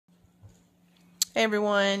Hey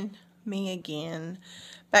everyone, me again.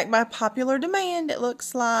 Back by popular demand, it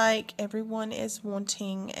looks like everyone is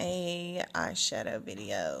wanting a eyeshadow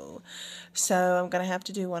video. So I'm going to have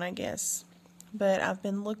to do one, I guess. But I've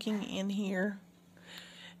been looking in here,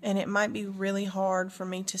 and it might be really hard for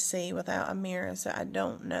me to see without a mirror, so I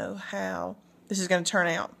don't know how this is going to turn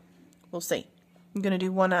out. We'll see. I'm going to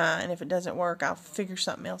do one eye, and if it doesn't work, I'll figure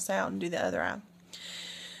something else out and do the other eye.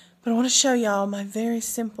 But I want to show y'all my very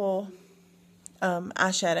simple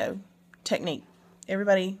eyeshadow technique.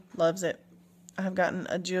 Everybody loves it. I've gotten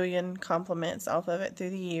a jillion compliments off of it through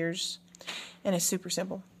the years, and it's super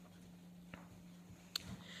simple.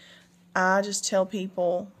 I just tell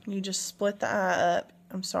people, you just split the eye up.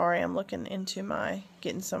 I'm sorry, I'm looking into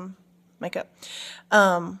getting some makeup.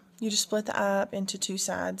 You just split the eye up into two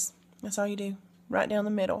sides. That's all you do, right down the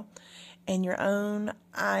middle. And your own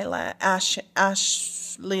eyelids,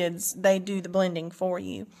 they do the blending for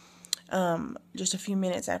you. Just a few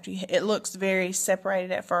minutes after it looks very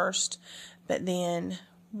separated at first, but then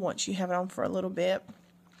once you have it on for a little bit,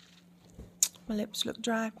 my lips look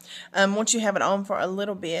dry. Once you have it on for a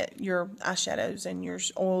little bit, your eyeshadows and your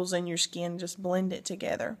oils and your skin just blend it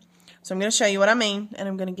together. So I'm going to show you what I mean, and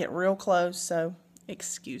I'm going to get real close, so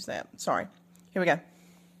excuse that. Sorry. Here we go.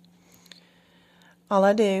 All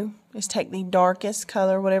I do is take the darkest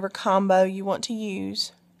color, whatever combo you want to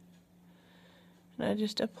use, and I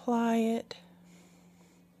just apply it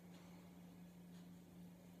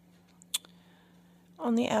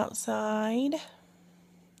on the outside.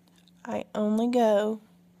 I only go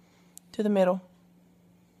to the middle,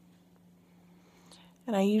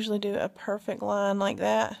 and I usually do a perfect line like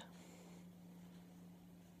that.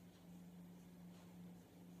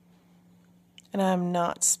 And I'm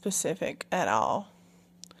not specific at all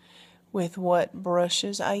with what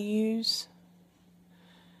brushes I use.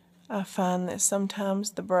 I find that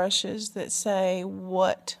sometimes the brushes that say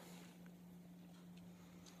what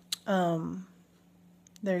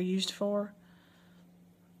they're used for,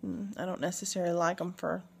 I don't necessarily like them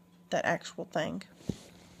for that actual thing.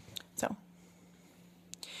 So,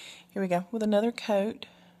 here we go with another coat.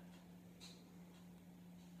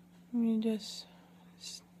 You just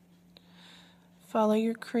follow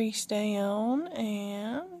your crease down,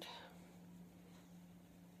 and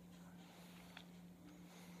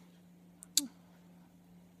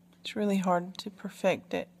it's really hard to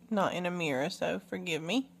perfect it, not in a mirror, so forgive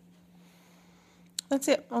me. That's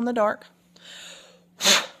it on the dark.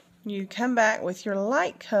 You come back with your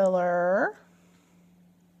light color.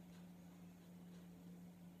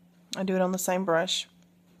 I do it on the same brush.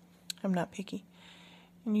 I'm not picky.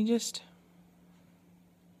 And you just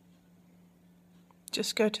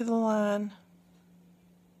go to the line.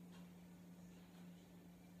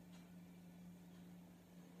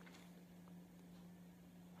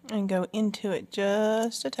 And go into it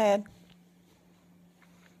just a tad.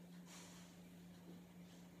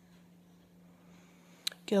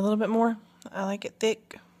 Get a little bit more. I like it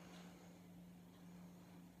thick.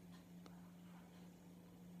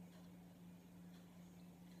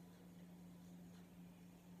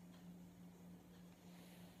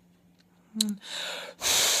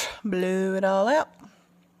 Blew it all out.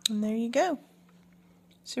 And there you go.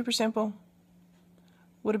 Super simple.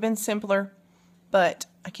 Would have been simpler, but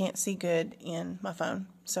I can't see good in my phone,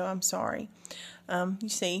 so I'm sorry. You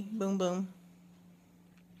see, boom, boom.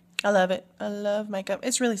 I love it. I love makeup.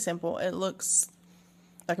 It's really simple. It looks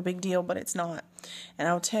like a big deal, but it's not. And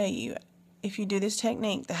I'll tell you, if you do this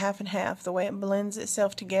technique, the half and half, the way it blends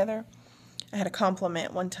itself together, I had a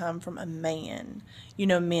compliment one time from a man. You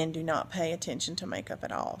know, men do not pay attention to makeup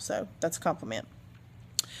at all, so that's a compliment.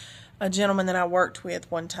 A gentleman that I worked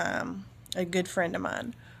with one time, a good friend of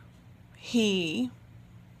mine, he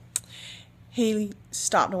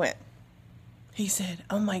stopped and went. He said,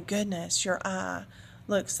 "Oh my goodness, your eye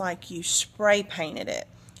looks like you spray painted it."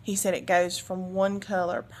 He said it goes from one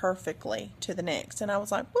color perfectly to the next. And I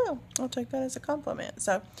was like, well, I'll take that as a compliment.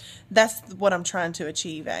 So that's what I'm trying to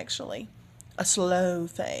achieve, actually. A slow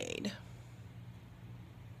fade.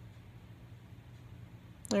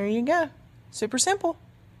 There you go. Super simple.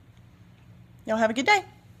 Y'all have a good day.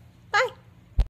 Bye.